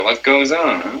What goes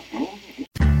on, huh?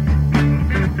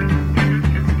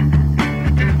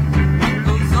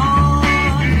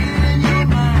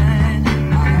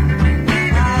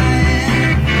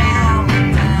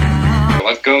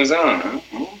 What goes on, huh?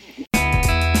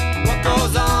 What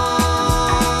goes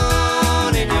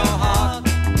on in your heart?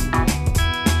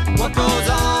 What goes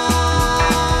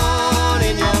on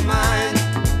in your mind?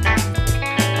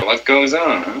 What goes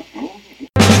on, huh?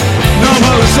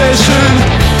 Normalization,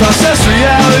 process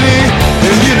reality,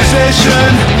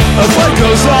 immunization of what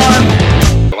goes on.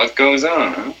 What goes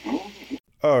on, huh?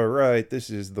 All right, this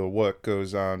is the What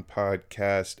Goes On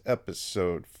podcast,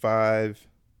 episode 5.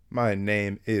 My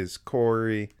name is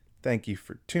Corey. Thank you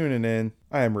for tuning in.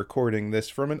 I am recording this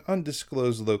from an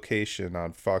undisclosed location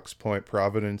on Fox Point,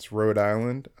 Providence, Rhode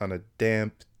Island on a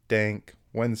damp, dank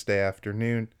Wednesday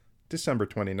afternoon, December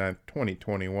 29th,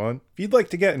 2021. If you'd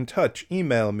like to get in touch,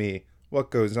 email me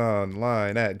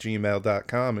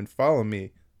whatgoesonline@gmail.com and follow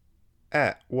me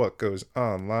at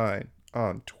whatgoesonline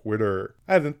on Twitter.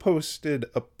 I haven't posted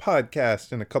a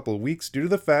podcast in a couple of weeks due to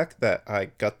the fact that I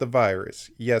got the virus.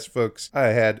 Yes, folks, I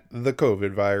had the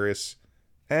COVID virus.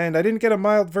 And I didn't get a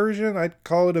mild version, I'd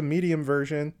call it a medium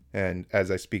version. And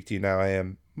as I speak to you now, I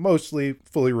am mostly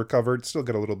fully recovered, still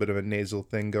got a little bit of a nasal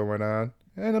thing going on.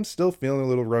 And I'm still feeling a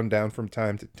little run down from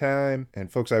time to time. And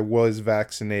folks, I was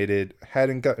vaccinated,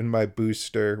 hadn't gotten my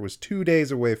booster, was 2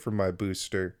 days away from my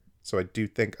booster. So I do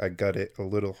think I got it a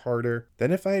little harder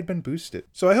than if I had been boosted.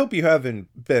 So I hope you haven't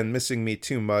been missing me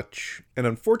too much. And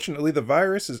unfortunately, the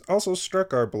virus has also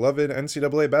struck our beloved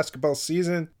NCAA basketball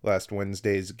season. Last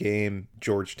Wednesday's game,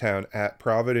 Georgetown at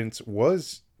Providence,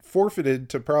 was forfeited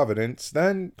to Providence,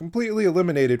 then completely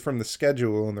eliminated from the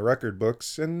schedule in the record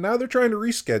books, and now they're trying to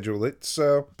reschedule it,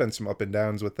 so been some up and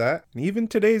downs with that. And even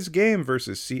today's game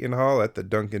versus Seton Hall at the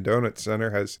Dunkin' Donuts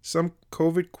Center has some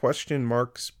COVID question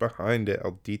marks behind it.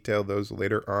 I'll detail those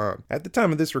later on. At the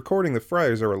time of this recording, the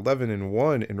Friars are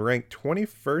 11-1 and ranked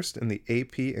 21st in the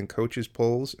AP and coaches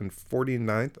polls and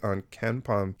 49th on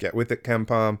KenPom. Get with it,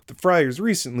 KenPom. The Friars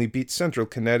recently beat Central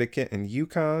Connecticut and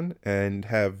UConn and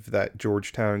have that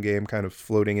Georgetown game kind of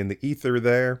floating in the ether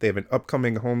there. They have an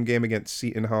upcoming home game against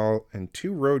Seton Hall and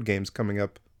 2 road games coming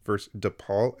up versus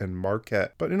DePaul and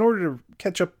Marquette. But in order to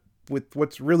catch up with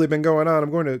what's really been going on,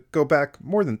 I'm going to go back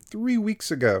more than 3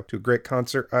 weeks ago to a great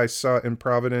concert I saw in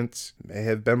Providence. It may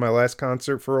have been my last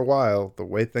concert for a while, the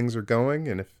way things are going,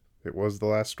 and if it was the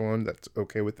last one, that's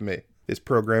okay with me. This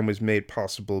program was made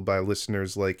possible by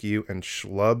listeners like you and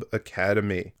Schlub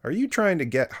Academy. Are you trying to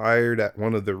get hired at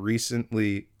one of the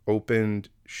recently opened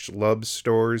Schlub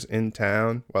stores in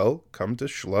town? Well, come to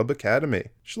Schlub Academy.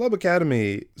 Schlub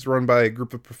Academy is run by a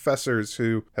group of professors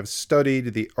who have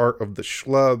studied the art of the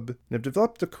schlub and have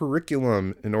developed a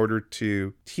curriculum in order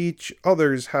to teach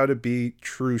others how to be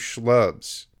true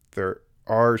schlubs. There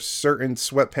are certain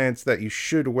sweatpants that you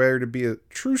should wear to be a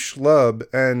true schlub,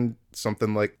 and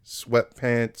something like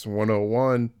Sweatpants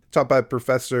 101, taught by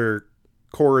Professor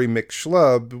Corey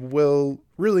McSchlub, will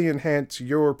really enhance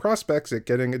your prospects at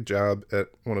getting a job at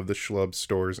one of the Schlub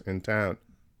stores in town.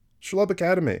 Schlub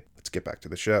Academy. Let's get back to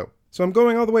the show. So I'm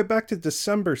going all the way back to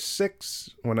December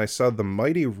 6th when I saw the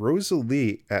mighty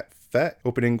Rosali at Fete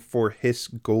opening for His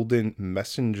Golden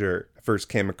Messenger. I first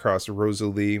came across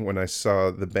Rosali when I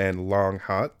saw the band Long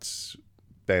Hots,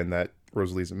 band that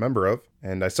Rosali's a member of,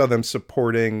 and I saw them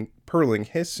supporting Purling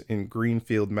Hiss in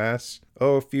Greenfield, Mass.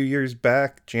 A few years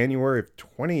back, January of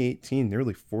 2018,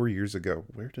 nearly 4 years ago.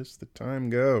 Where does the time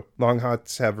go? Long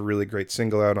Hots have a really great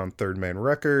single out on Third Man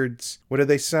Records. What do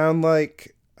they sound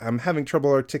like? I'm having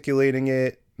trouble articulating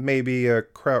it. Maybe a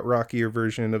krautrockier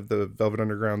version of the Velvet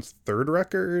Underground's third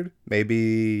record.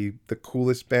 Maybe the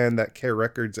coolest band that Care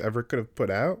Records ever could have put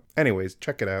out. Anyways,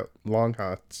 check it out. Long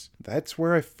Hots. That's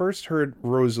where I first heard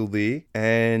Rosali.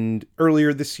 And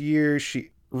earlier this year,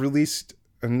 she released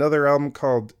another album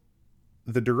called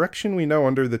The Direction We Know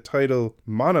under the title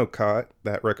Monocot.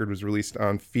 That record was released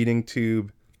on Feeding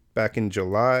Tube back in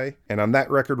July. And on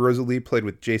that record, Rosali played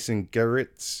with Jason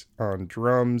Garretts on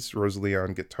drums, Rosali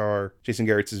on guitar. Jason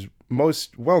Garretts is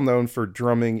most well known for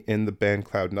drumming in the band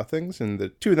Cloud Nothings, and the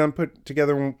two of them put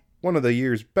together one of the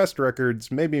year's best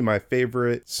records, maybe my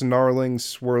favorite. Snarling,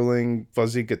 swirling,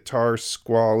 fuzzy guitar,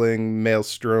 squalling,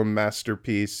 maelstrom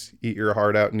masterpiece, eat your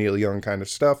heart out, Neil Young kind of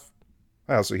stuff.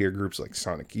 I also hear groups like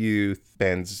Sonic Youth,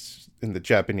 bands in the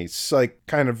Japanese psych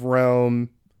kind of realm.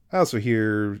 I also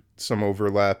hear some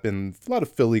overlap in a lot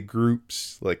of Philly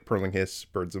groups like Purling Hiss,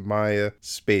 Birds of Maya,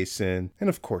 Space In, and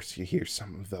of course you hear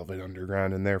some of Velvet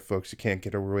Underground in there, folks. You can't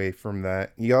get away from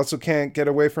that. You also can't get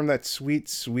away from that sweet,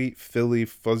 sweet Philly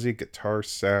fuzzy guitar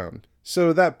sound.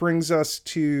 So that brings us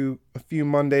to a few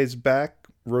Mondays back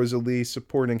Rosali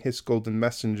supporting His Golden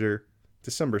Messenger,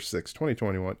 December 6,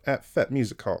 2021, at Fete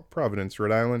Music Hall, Providence,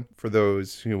 Rhode Island. For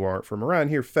those who aren't from around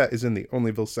here, Fete is in the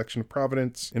Onlyville section of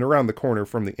Providence and around the corner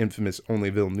from the infamous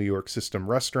Onlyville New York System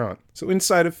restaurant. So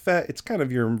inside of Fete, it's kind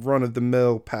of your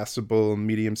run-of-the-mill, passable,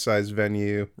 medium-sized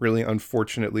venue. Really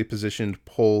unfortunately positioned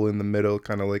pole in the middle,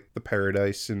 kind of like the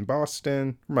Paradise in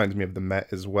Boston. Reminds me of the Met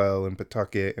as well in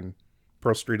Pawtucket and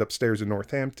Pearl Street upstairs in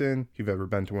Northampton. If you've ever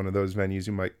been to one of those venues,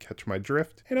 you might catch my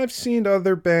drift. And I've seen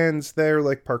other bands there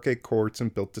like Parquet Courts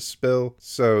and Built to Spill,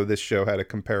 so this show had a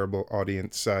comparable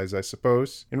audience size, I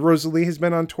suppose. And Rosali has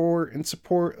been on tour in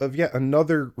support of yet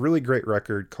another really great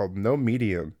record called No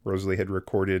Medium. Rosali had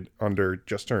recorded under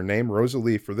just her name,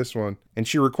 Rosali, for this one. And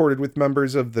she recorded with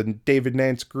members of the David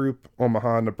Nance Group,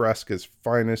 Omaha, Nebraska's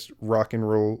finest rock and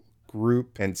roll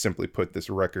group. And simply put, this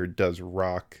record does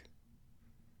rock.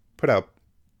 Put out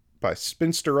by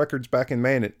Spinster Records back in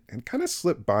May, and it kind of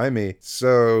slipped by me.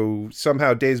 So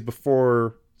somehow days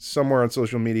before, somewhere on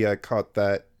social media, I caught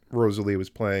that Rosali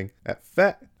was playing at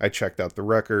Fete. I checked out the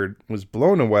record, was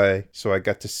blown away, so I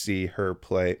got to see her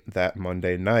play that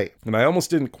Monday night. And I almost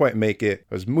didn't quite make it.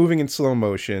 I was moving in slow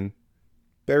motion.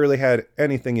 Barely had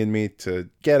anything in me to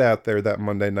get out there that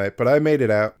Monday night, but I made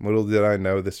it out. Little did I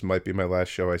know this might be my last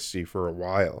show I see for a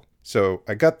while. So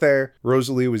I got there,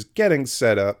 Rosali was getting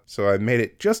set up, so I made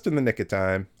it just in the nick of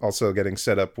time. Also getting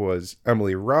set up was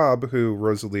Emily Robb, who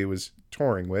Rosali was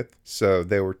touring with. So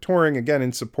they were touring again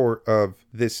in support of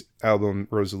this album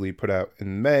Rosali put out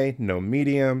in May, No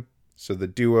Medium. So the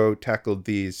duo tackled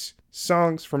these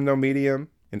songs from No Medium,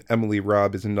 and Emily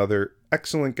Robb is another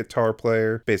excellent guitar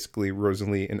player. Basically,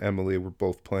 Rosali and Emily were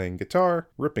both playing guitar,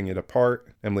 ripping it apart.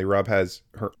 Emily Robb has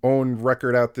her own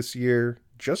record out this year,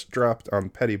 just dropped on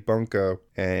Petty Bunko,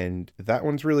 and that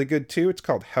one's really good too. It's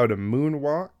called How to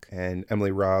Moonwalk, and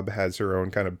Emily Robb has her own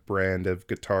kind of brand of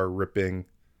guitar ripping,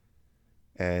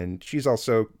 and she's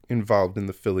also involved in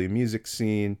the Philly music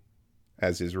scene,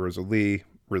 as is Rosali.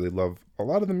 Really love a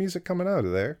lot of the music coming out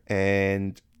of there.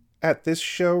 And at this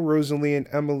show, Rosali and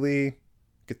Emily,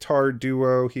 guitar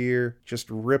duo here, just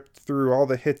ripped through all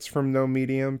the hits from No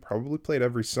Medium, probably played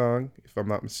every song, if I'm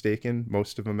not mistaken,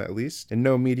 most of them at least. And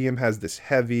No Medium has this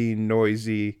heavy,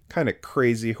 noisy, kind of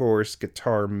crazy horse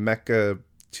guitar mecha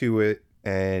to it,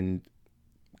 and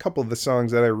a couple of the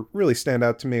songs that really stand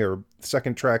out to me are the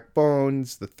second track,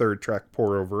 Bones, the third track,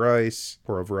 Pour Over Ice.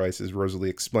 Pour Over Ice, as Rosali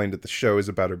explained at the show, is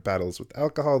about her battles with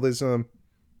alcoholism.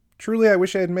 Truly, I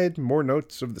wish I had made more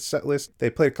notes of the set list. They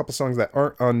played a couple songs that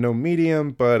aren't on No Medium,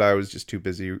 but I was just too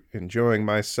busy enjoying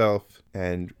myself.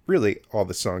 And really, all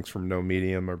the songs from No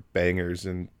Medium are bangers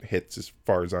and hits as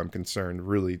far as I'm concerned.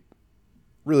 Really,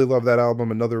 really love that album.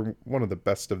 Another one of the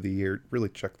best of the year. Really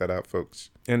check that out,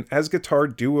 folks. And as guitar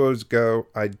duos go,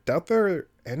 I doubt there are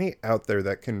any out there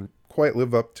that can quite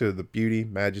live up to the beauty,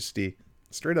 majesty,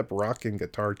 straight up rocking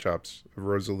guitar chops of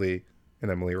Rosali and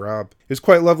Emily Robb. It was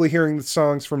quite lovely hearing the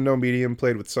songs from No Medium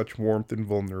played with such warmth and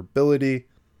vulnerability.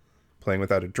 Playing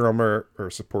without a drummer or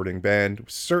a supporting band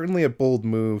was certainly a bold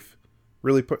move,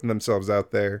 really putting themselves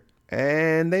out there.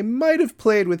 And they might have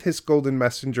played with His Golden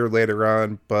Messenger later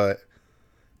on, but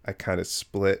I kind of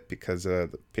split because the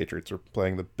Patriots were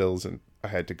playing the Bills and I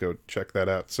had to go check that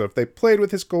out. So if they played with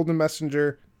His Golden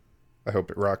Messenger, I hope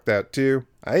it rocked out too.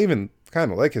 I even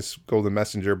kind of like His Golden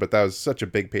Messenger, but that was such a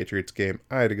big Patriots game.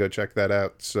 I had to go check that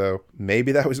out. So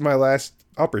maybe that was my last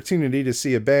opportunity to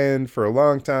see a band for a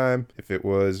long time. If it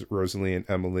was Rosali and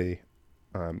Emily,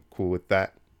 I'm cool with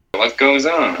that. What goes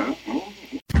on, huh?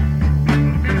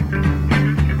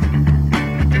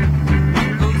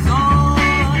 Goes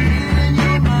on in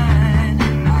your mind.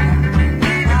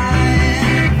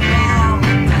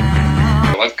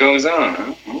 What goes on, huh?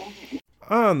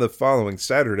 On the following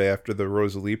Saturday, after the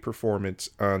Rosali performance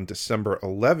on December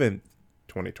 11th,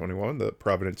 2021, the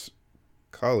Providence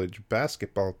College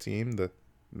basketball team, the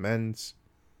men's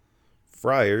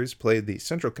Friars, played the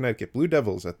Central Connecticut Blue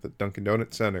Devils at the Dunkin'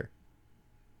 Donuts Center.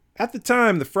 At the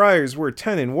time, the Friars were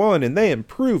 10-1, and they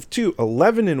improved to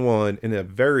 11-1 in a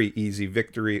very easy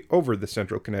victory over the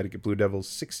Central Connecticut Blue Devils,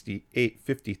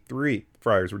 68-53.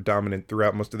 Friars were dominant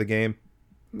throughout most of the game.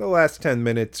 In the last 10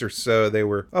 minutes or so, they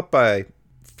were up by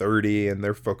 30, and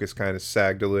their focus kind of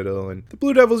sagged a little, and the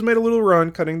Blue Devils made a little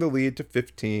run, cutting the lead to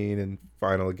 15, and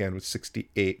final again was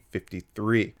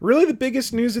 68-53. Really, the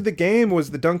biggest news of the game was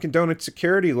the Dunkin' Donuts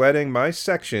security letting my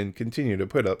section continue to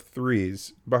put up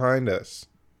threes behind us.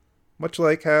 Much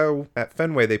like how at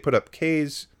Fenway they put up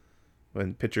Ks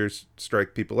when pitchers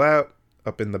strike people out,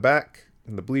 up in the back,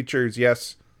 in the bleachers.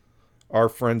 Yes, our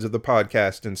friends of the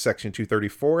podcast in Section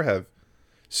 234 have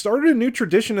started a new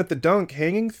tradition at the Dunk,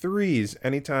 hanging threes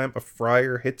anytime a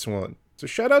Friar hits one. So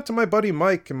shout out to my buddy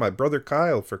Mike and my brother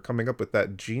Kyle for coming up with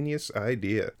that genius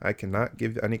idea. I cannot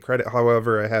give any credit,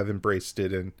 however, I have embraced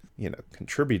it and,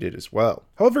 contributed as well.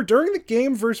 However, during the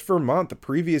game versus Vermont, the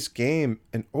previous game,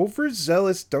 an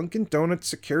overzealous Dunkin' Donuts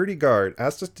security guard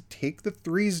asked us to take the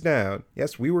threes down.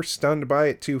 Yes, we were stunned by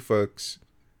it too, folks.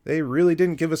 They really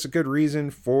didn't give us a good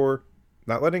reason for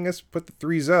not letting us put the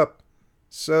threes up.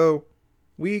 So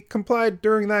we complied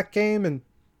during that game, and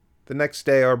the next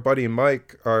day our buddy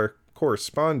Mike, our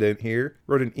correspondent here,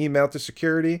 wrote an email to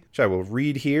security, which I will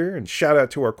read here, and shout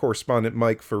out to our correspondent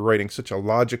Mike for writing such a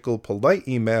logical, polite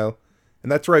email.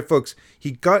 And that's right, folks, he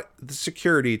got the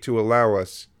security to allow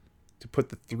us to put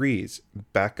the threes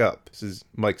back up. This is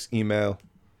Mike's email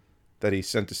that he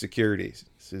sent to security.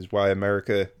 This is why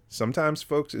America sometimes,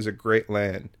 folks, is a great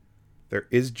land. There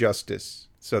is justice.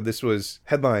 So this was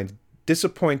headlined,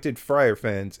 Disappointed Friar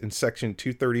Fans in Section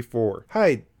 234.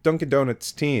 Hi, Dunkin'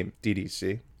 Donuts team,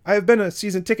 DDC. I have been a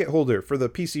season ticket holder for the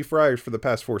PC Friars for the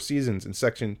past 4 seasons in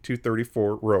Section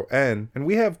 234, Row N, and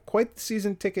we have quite the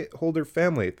season ticket holder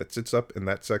family that sits up in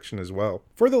that section as well.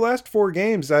 For the last 4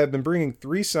 games, I have been bringing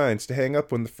 3 signs to hang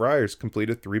up when the Friars complete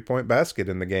a 3-point basket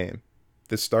in the game.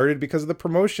 This started because of the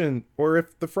promotion, or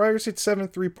if the Friars hit 7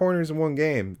 3-pointers in one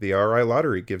game, the RI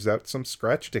Lottery gives out some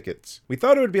scratch tickets. We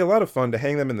thought it would be a lot of fun to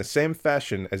hang them in the same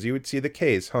fashion as you would see the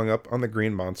K's hung up on the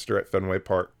green monster at Fenway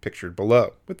Park, pictured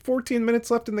below. With 14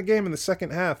 minutes left in the game in the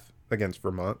second half against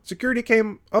Vermont, security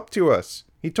came up to us.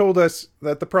 He told us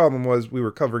that the problem was we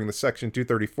were covering the Section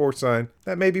 234 sign.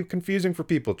 That may be confusing for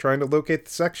people trying to locate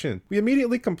the section. We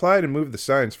immediately complied and moved the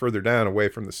signs further down away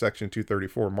from the Section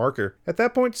 234 marker. At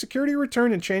that point, security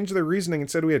returned and changed their reasoning and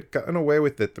said we had gotten away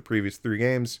with it the previous 3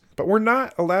 games, but we're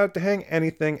not allowed to hang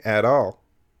anything at all.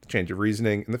 The change of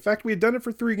reasoning and the fact we had done it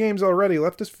for 3 games already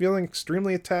left us feeling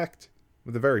extremely attacked,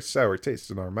 with a very sour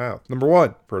taste in our mouth. Number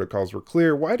 1, protocols were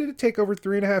clear. Why did it take over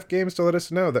 3.5 games to let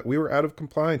us know that we were out of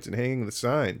compliance in hanging the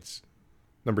signs?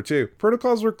 Number 2,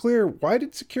 protocols were clear. Why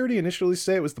did security initially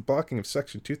say it was the blocking of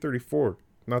Section 234,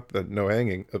 not the no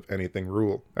hanging of anything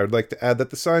rule? I would like to add that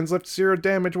the signs left 0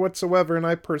 damage whatsoever, and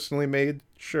I personally made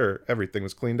sure everything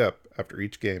was cleaned up after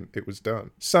each game it was done.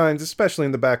 Signs, especially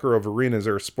in the back row of arenas,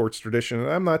 are a sports tradition,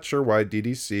 and I'm not sure why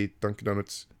DDC, Dunkin'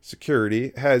 Donuts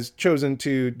Security, has chosen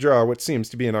to draw what seems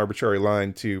to be an arbitrary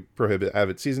line to prohibit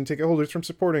avid season ticket holders from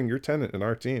supporting your tenant and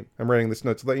our team. I'm writing this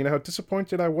note to let you know how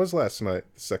disappointed I was last night.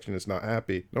 The section is not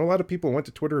happy. I know a lot of people went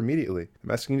to Twitter immediately.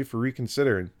 I'm asking you for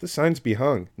reconsidering. The signs be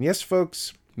hung. And yes,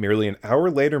 folks, merely an hour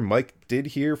later, Mike did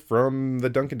hear from the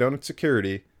Dunkin' Donuts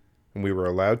Security, and we were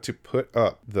allowed to put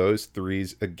up those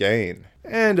threes again.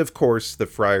 And of course, the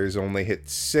Friars only hit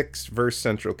 6 versus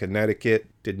Central Connecticut,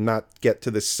 did not get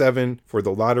to the 7 for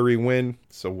the lottery win,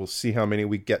 so we'll see how many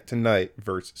we get tonight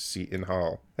versus Seton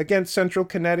Hall. Against Central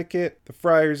Connecticut, the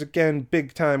Friars, again,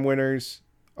 big-time winners.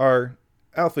 Our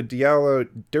Alpha Diallo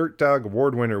Dirt Dog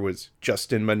Award winner was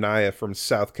Justin Minaya from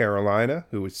South Carolina,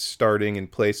 who was starting in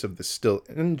place of the still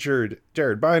injured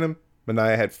Jared Bynum.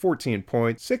 Minaya had 14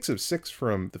 points, 6 of 6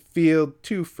 from the field,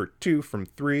 2 for 2 from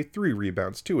 3, 3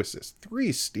 rebounds, 2 assists,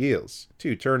 3 steals,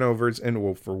 2 turnovers, and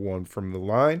 0 for 1 from the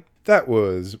line. That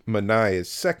was Minaya's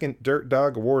second Dirt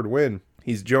Dog Award win.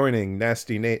 He's joining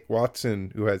Nasty Nate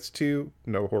Watson, who has 2,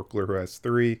 Noah Horkler, who has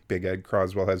 3, Big Ed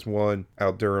Croswell has 1,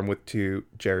 Al Durham with 2,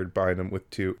 Jared Bynum with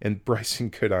 2, and Bryson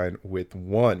Goodine with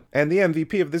 1. And the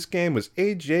MVP of this game was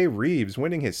AJ Reeves,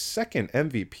 winning his second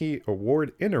MVP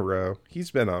award in a row. He's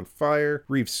been on fire.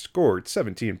 Reeves scored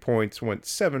 17 points, went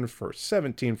 7 for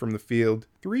 17 from the field,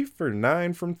 3 for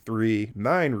 9 from 3,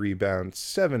 9 rebounds,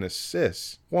 7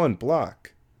 assists, 1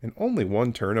 block, and only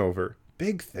 1 turnover.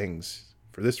 Big things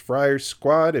for this Friars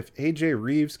squad if AJ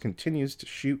Reeves continues to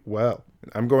shoot well.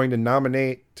 And I'm going to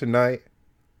nominate tonight,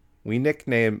 we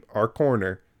nickname our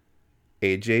corner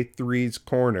AJ 3's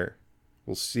Corner.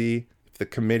 We'll see if the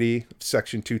committee of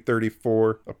Section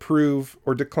 234 approve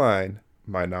or decline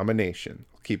my nomination.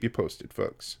 I'll keep you posted,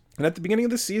 folks. And at the beginning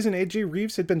of the season, AJ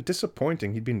Reeves had been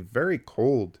disappointing. He'd been very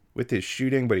cold with his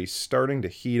shooting, but he's starting to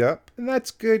heat up. And that's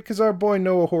good because our boy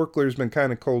Noah Horkler's been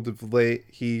kind of cold of late.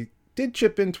 He did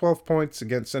chip in 12 points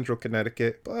against Central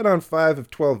Connecticut, but on 5 of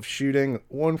 12 shooting,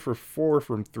 1 for 4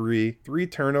 from 3, 3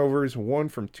 turnovers, 1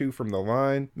 from 2 from the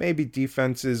line. Maybe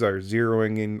defenses are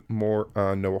zeroing in more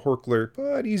on Noah Horkler,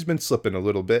 but he's been slipping a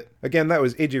little bit. Again, that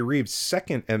was AJ Reeves'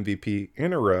 second MVP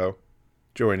in a row.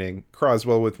 joining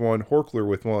Croswell with 1, Horkler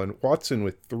with 1, Watson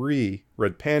with 3,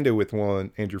 Red Panda with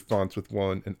 1, Andrew Fonts with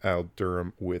 1, and Al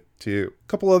Durham with 2. A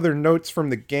couple other notes from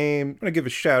the game. I'm going to give a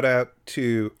shout out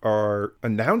to our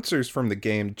announcers from the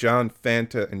game, John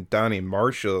Fanta and Donnie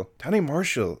Marshall. Donnie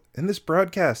Marshall, in this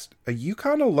broadcast, a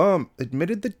UConn alum,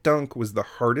 admitted the dunk was the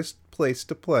hardest place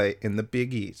to play in the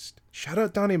Big East. Shout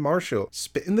out Donnie Marshall,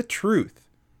 spitting the truth.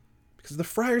 Because the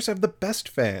Friars have the best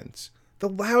fans, the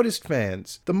loudest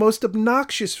fans, the most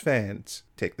obnoxious fans.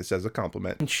 Take this as a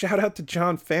compliment. And shout out to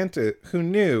John Fanta, who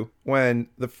knew when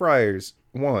the Friars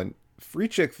won free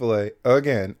Chick-fil-A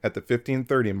again at the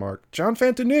 15:30 mark. John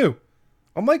Fanta knew.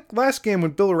 Unlike last game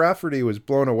when Bill Rafferty was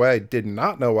blown away, did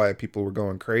not know why people were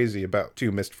going crazy about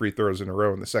 2 missed free throws in a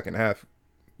row in the second half,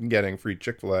 getting free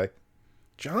Chick-fil-A.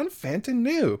 John Fanta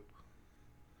knew.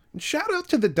 And shout out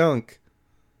to the dunk.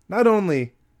 Not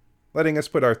only letting us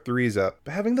put our threes up,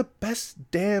 but having the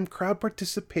best damn crowd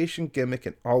participation gimmick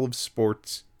in all of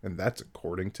sports, and that's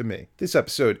according to me. This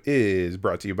episode is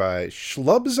brought to you by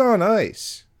Schlubs on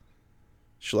Ice.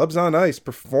 Schlubs on Ice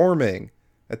performing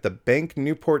at the Bank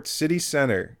Newport City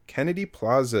Center, Kennedy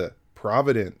Plaza,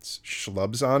 Providence.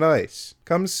 Schlubs on Ice.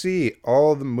 Come see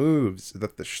all the moves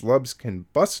that the Schlubs can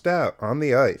bust out on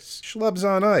the ice. Schlubs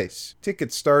on Ice.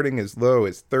 Tickets starting as low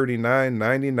as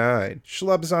 $39.99.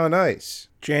 Schlubs on Ice.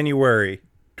 January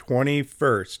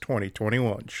 21st,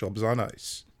 2021. Schlubs on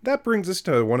Ice. That brings us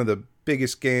to one of the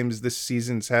biggest games this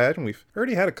season's had, and we've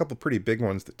already had a couple pretty big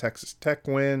ones. The Texas Tech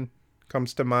win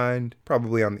comes to mind,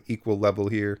 probably on the equal level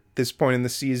here. At this point in the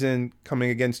season, coming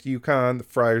against UConn, the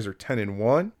Friars are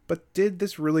 10-1, but did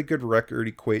this really good record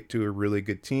equate to a really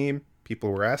good team?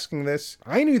 People were asking this.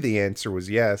 I knew the answer was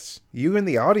yes. You in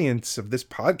the audience of this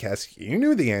podcast, you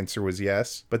knew the answer was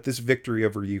yes, but this victory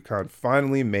over UConn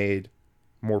finally made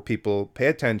more people pay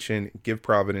attention, give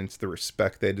Providence the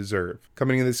respect they deserve.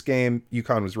 Coming into this game,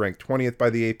 UConn was ranked 20th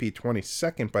by the AP,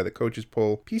 22nd by the coaches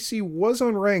poll. PC was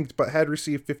unranked, but had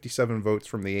received 57 votes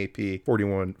from the AP,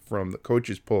 41 from the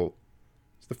coaches poll.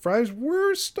 So the Friars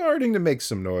were starting to make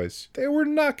some noise. They were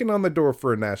knocking on the door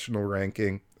for a national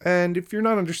ranking. And if you're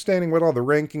not understanding what all the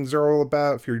rankings are all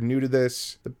about, if you're new to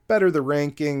this, the better the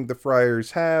ranking the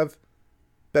Friars have,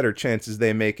 better chances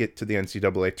they make it to the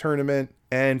NCAA tournament.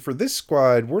 And for this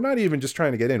squad, we're not even just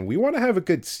trying to get in. We want to have a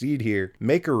good seed here,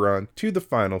 make a run to the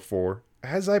Final Four,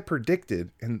 as I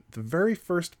predicted in the very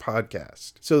first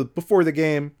podcast. So before the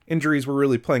game, injuries were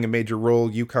really playing a major role.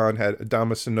 UConn had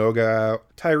Adama Sanoga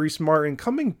out, Tyrese Martin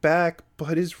coming back,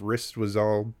 but his wrist was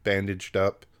all bandaged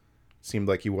up. Seemed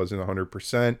like he wasn't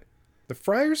 100%. The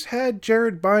Friars had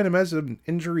Jared Bynum as an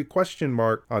injury question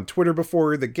mark. On Twitter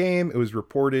before the game, it was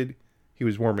reported he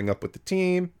was warming up with the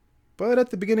team. But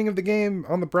at the beginning of the game,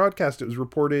 on the broadcast, it was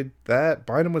reported that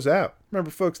Bynum was out.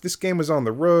 Remember, folks, this game was on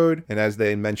the road, and as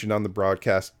they mentioned on the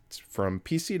broadcast, from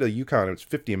PC to UConn, it was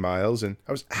 50 miles, and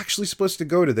I was actually supposed to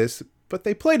go to this, but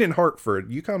they played in Hartford.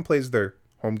 UConn plays their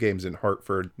home games in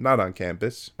Hartford, not on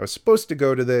campus. I was supposed to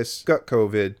go to this, got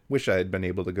COVID, wish I had been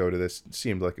able to go to this. It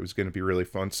seemed like it was going to be really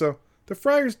fun. So the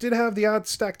Friars did have the odds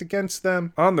stacked against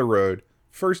them on the road.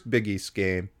 First Big East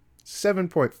game.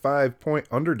 7.5 point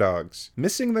underdogs,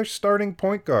 missing their starting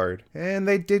point guard. And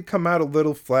they did come out a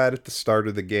little flat at the start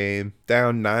of the game,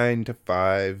 down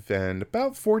 9-5, and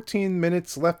about 14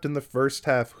 minutes left in the first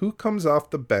half. Who comes off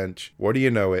the bench? What do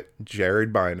you know it?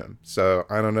 Jared Bynum. So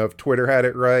I don't know if Twitter had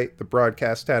it right, the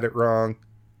broadcast had it wrong.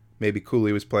 Maybe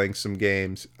Cooley was playing some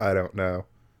games. I don't know.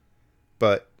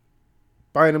 But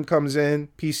Bynum comes in,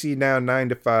 PC now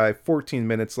 9-5, 14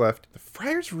 minutes left. The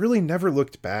Friars really never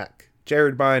looked back.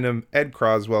 Jared Bynum, Ed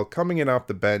Croswell coming in off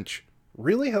the bench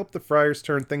really helped the Friars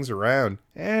turn things around.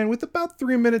 And with about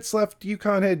 3 minutes left,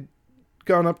 UConn had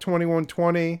gone up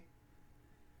 21-20.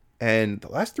 And the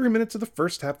last 3 minutes of the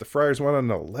first half, the Friars went on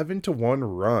an 11-1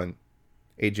 run.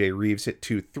 AJ Reeves hit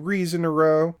 2 threes in a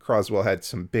row. Croswell had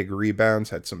some big rebounds,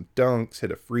 had some dunks,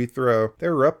 hit a free throw. They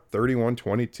were up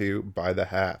 31-22 by the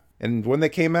half. And when they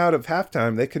came out of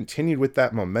halftime, they continued with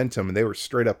that momentum, and they were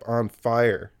straight up on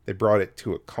fire. They brought it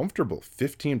to a comfortable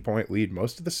 15-point lead.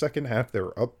 Most of the second half, they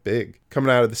were up big.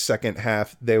 Coming out of the second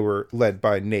half, they were led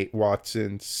by Nate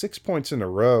Watson. 6 points in a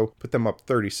row, put them up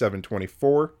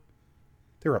 37-24.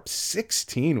 They were up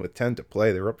 16 with 10 to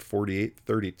play. They were up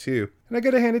 48-32. And I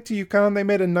got to hand it to UConn. They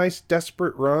made a nice,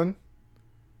 desperate run.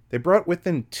 They brought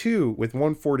within 2 with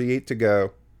 1:48 to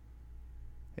go.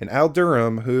 And Al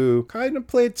Durham, who kind of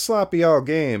played sloppy all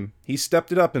game, he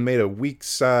stepped it up and made a weak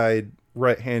side,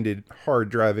 right-handed,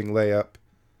 hard-driving layup.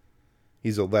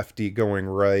 He's a lefty going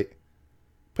right.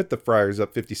 Put the Friars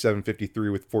up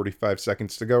 57-53 with 45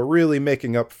 seconds to go, really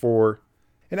making up for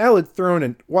And Al had thrown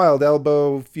a wild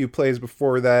elbow a few plays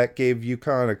before that, gave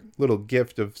UConn a little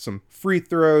gift of some free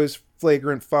throws,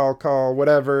 flagrant foul call,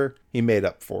 whatever. He made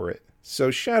up for it. So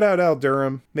shout out Al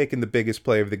Durham, making the biggest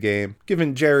play of the game,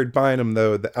 giving Jared Bynum,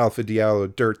 though, the Alpha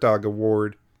Diallo Dirt Dog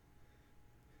Award.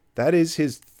 That is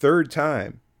his third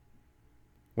time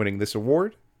winning this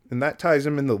award, and that ties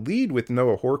him in the lead with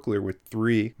Noah Horkler with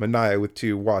 3, Mania with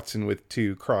 2, Watson with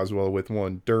 2, Croswell with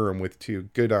 1, Durham with 2,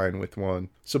 Goodine with 1.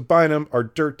 So Bynum, our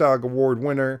Dirt Dog Award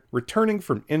winner, returning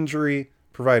from injury,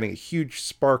 providing a huge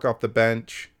spark off the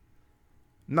bench.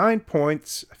 9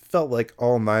 points, I felt like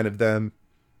all 9 of them.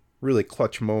 Really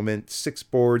clutch moment, 6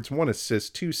 boards, 1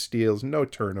 assist, 2 steals, no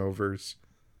turnovers.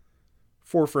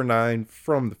 4 for 9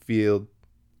 from the field.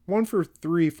 1 for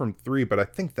 3 from 3, but I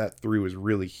think that 3 was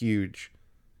really huge.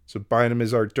 So Bynum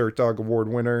is our Dirt Dog Award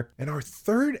winner. And our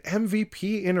third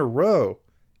MVP in a row,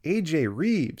 AJ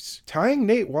Reeves, tying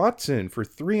Nate Watson for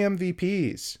 3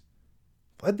 MVPs.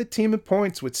 Led the team in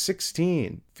points with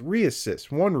 16, 3 assists,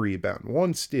 1 rebound,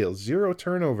 1 steal, 0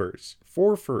 turnovers.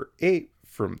 4 for 8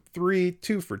 from 3,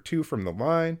 2 for 2 from the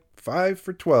line, 5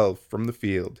 for 12 from the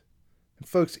field. And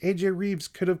folks, AJ Reeves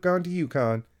could have gone to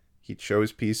UConn. He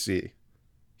chose PC.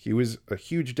 He was a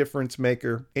huge difference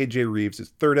maker. AJ Reeves is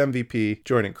third MVP,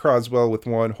 joining Croswell with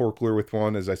 1, Horkler with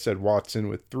 1, as I said, Watson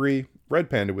with 3, Red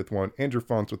Panda with 1, Andrew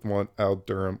Fonts with 1, Al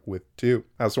Durham with 2.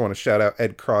 I also want to shout out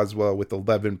Ed Croswell with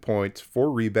 11 points, 4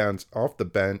 rebounds off the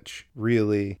bench.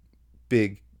 Really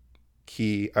big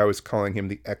key. I was calling him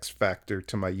the X Factor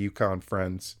to my UConn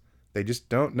friends. They just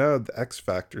don't know the X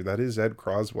Factor. That is Ed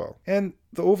Croswell. And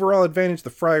the overall advantage the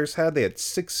Friars had, they had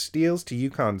 6 steals to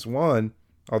UConn's 1.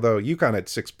 Although UConn had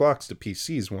 6 blocks to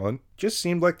PC's 1, just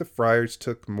seemed like the Friars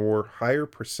took more higher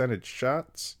percentage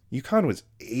shots. UConn was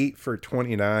 8 for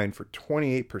 29 for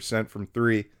 28% from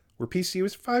 3, where PC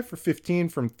was 5 for 15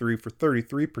 from 3 for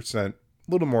 33%, a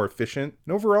little more efficient.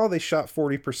 And overall, they shot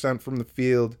 40% from the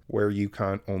field, where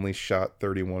UConn only shot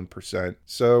 31%.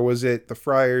 So was it the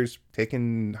Friars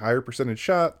taking higher percentage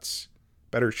shots?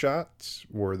 Better shots?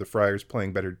 Were the Friars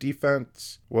playing better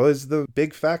defense? Was the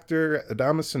big factor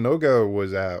Adama Sanogo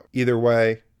was out? Either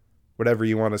way, whatever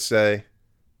you want to say,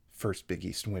 first Big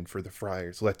East win for the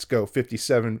Friars. Let's go,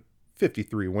 57-53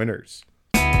 winners.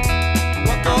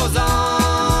 What goes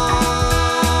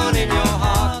on in your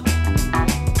heart?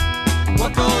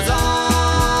 What goes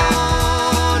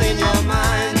on in your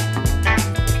mind?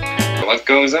 What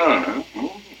goes on, huh?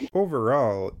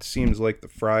 Overall, it seems like the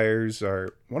Friars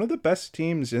are one of the best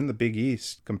teams in the Big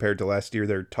East. Compared to last year,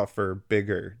 they're tougher,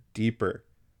 bigger, deeper.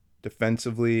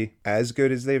 Defensively, as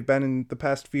good as they've been in the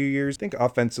past few years. I think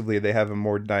offensively, they have a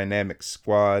more dynamic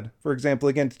squad. For example,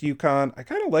 against UConn, I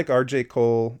kind of like RJ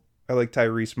Cole. I like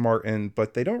Tyrese Martin,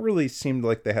 but they don't really seem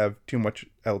like they have too much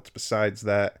else besides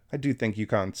that. I do think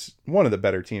UConn's one of the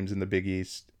better teams in the Big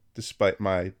East, despite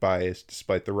my bias,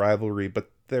 despite the rivalry,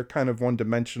 but they're kind of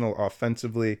one-dimensional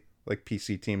offensively, like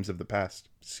PC teams of the past.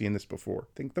 Seen this before.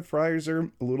 I think the Friars are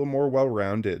a little more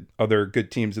well-rounded. Other good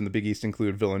teams in the Big East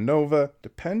include Villanova.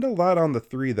 Depend a lot on the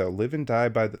 3, though. Live and die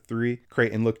by the 3.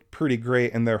 Creighton looked pretty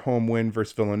great in their home win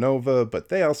versus Villanova, but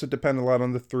they also depend a lot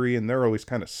on the 3, and they're always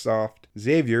kind of soft.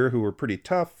 Xavier, who were pretty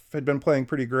tough, had been playing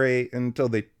pretty great until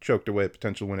they choked away a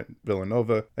potential win at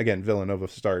Villanova. Again, Villanova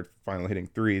started finally hitting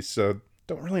 3s, so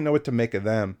don't really know what to make of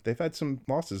them. They've had some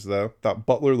losses, though. Thought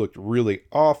Butler looked really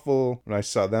awful when I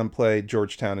saw them play.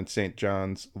 Georgetown and St.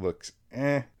 John's looks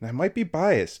And I might be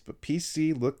biased, but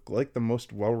PC looked like the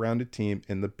most well-rounded team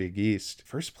in the Big East.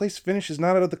 First place finish is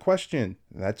not out of the question.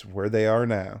 That's where they are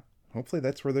now. Hopefully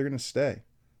that's where they're going to stay.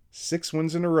 6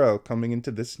 wins in a row coming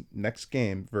into this next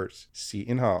game versus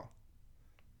Seton Hall.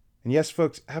 And yes,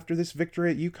 folks, after this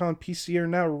victory at UConn, PC are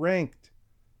now ranked.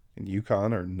 And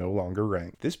UConn are no longer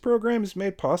ranked. This program is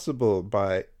made possible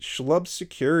by Schlub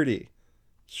Security.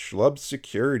 Schlub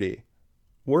Security.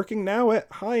 Working now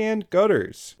at high-end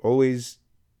gutters. Always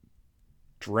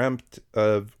dreamt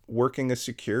of working a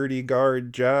security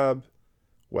guard job.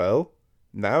 Well,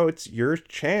 now it's your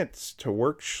chance to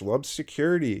work Schlub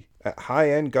Security at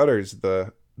high-end gutters,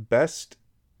 the best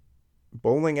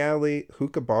bowling alley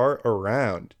hookah bar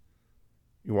around.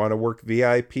 You want to work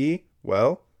VIP?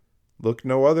 Well, look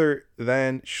no other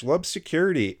than Schlub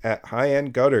Security at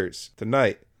high-end gutters.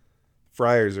 Tonight,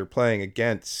 Friars are playing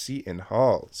against Seton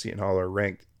Hall. Seton Hall are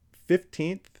ranked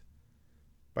 15th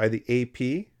by the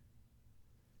AP.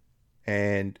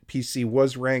 And PC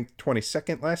was ranked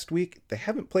 22nd last week. They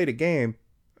haven't played a game,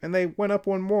 and they went up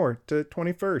one more to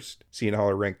 21st. Seton Hall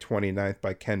are ranked 29th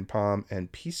by Ken Palm,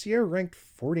 and PC are ranked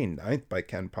 49th by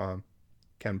Ken Palm.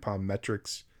 Ken Palm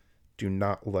metrics do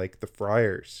not like the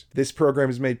Friars. This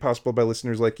program is made possible by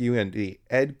listeners like you and the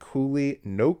Ed Cooley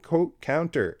no coat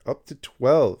counter, up to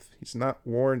 12. He's not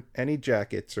worn any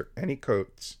jackets or any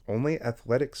coats, only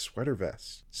athletic sweater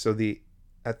vests. So the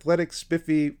athletic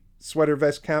spiffy sweater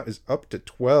vest count is up to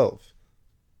 12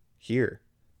 here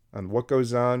on What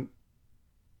Goes On,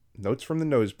 Notes from the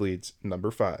Nosebleeds,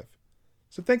 number 5.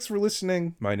 So thanks for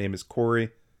listening. My name is Corey.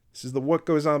 This is the What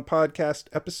Goes On podcast,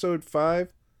 episode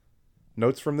 5.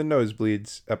 Notes from the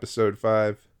Nosebleeds, episode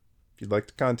 5. If you'd like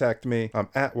to contact me, I'm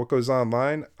at What Goes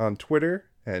Online on Twitter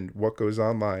and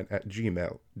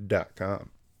whatgoesonline@gmail.com.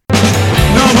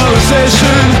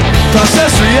 Normalization,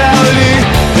 process reality,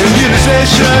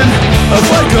 immunization of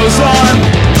what goes on.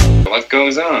 What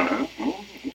goes on, huh?